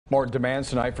More demands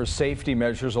tonight for safety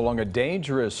measures along a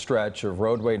dangerous stretch of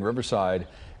roadway in Riverside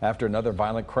after another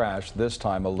violent crash. This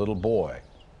time a little boy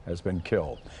has been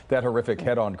killed. That horrific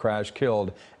head-on crash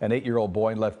killed an 8-year-old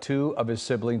boy and left 2 of his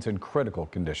siblings in critical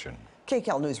condition.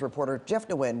 KCAL News reporter Jeff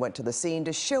Nguyen went to the scene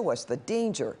to show us the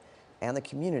danger and the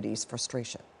community's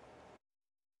frustration.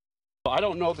 I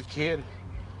don't know the kid,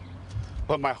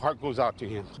 but my heart goes out to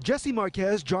him. Jesse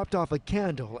Marquez dropped off a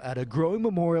candle at a growing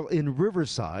memorial in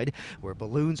Riverside, where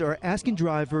balloons are asking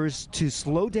drivers to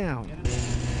slow down.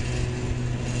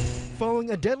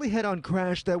 Following a deadly head-on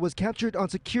crash that was captured on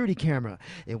security camera,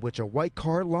 in which a white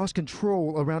car lost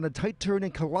control around a tight turn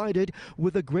and collided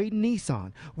with a gray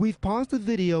Nissan. We've paused the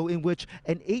video in which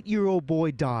an 8-year-old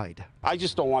boy died. I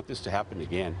just don't want this to happen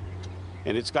again,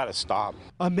 and it's got to stop.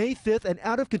 On May 5th, an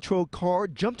out-of-control car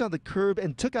jumped on the curb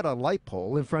and took out a light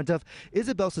pole in front of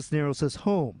Isabel Cisneros'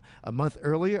 home. A month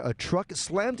earlier, a truck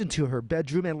slammed into her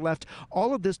bedroom and left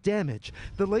all of this damage.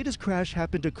 The latest crash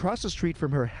happened across the street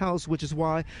from her house, which is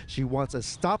why she wants a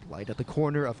stoplight at the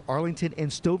corner of Arlington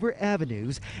and Stover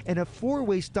Avenues and a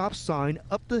 4-way stop sign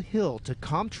up the hill to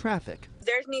calm traffic.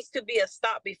 There needs to be a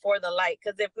stop before the light,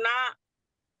 because if not,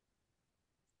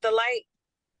 the light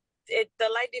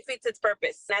defeats its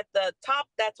purpose. At the top,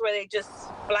 that's where they just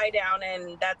fly down,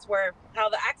 and that's how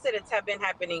the accidents have been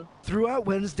happening. Throughout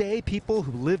Wednesday, people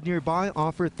who live nearby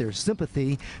offered their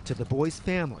sympathy to the boy's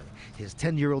family. His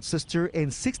 10-year-old sister and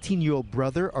 16-year-old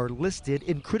brother are listed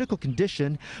in critical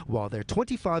condition, while their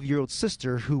 25-year-old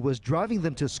sister, who was driving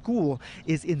them to school,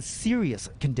 is in serious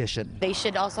condition. They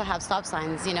should also have stop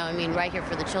signs, right here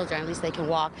for the children. At least they can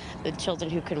walk, the children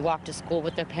who can walk to school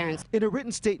with their parents. In a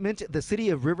written statement, the city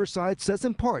of Riverside says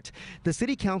in part, the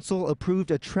city council approved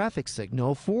a traffic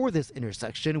signal for this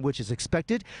intersection, which is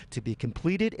expected to be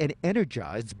completed and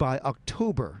energized by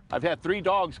October. I've had 3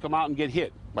 dogs come out and get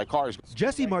hit by cars.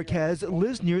 Jesse Marquez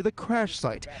lives near the crash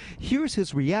site. Here's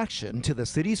his reaction to the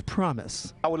city's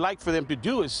promise. I would like for them to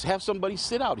do is have somebody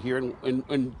sit out here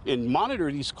and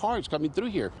monitor these cars coming through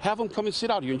here. Have them come and sit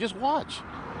out here and just watch.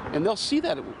 And they'll see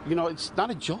that, it's not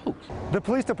a joke. The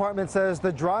police department says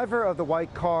the driver of the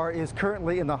white car is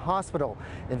currently in the hospital.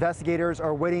 Investigators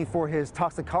are waiting for his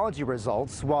toxicology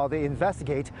results while they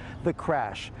investigate the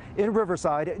crash. In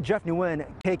Riverside, Jeff Nguyen,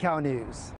 KCAL News.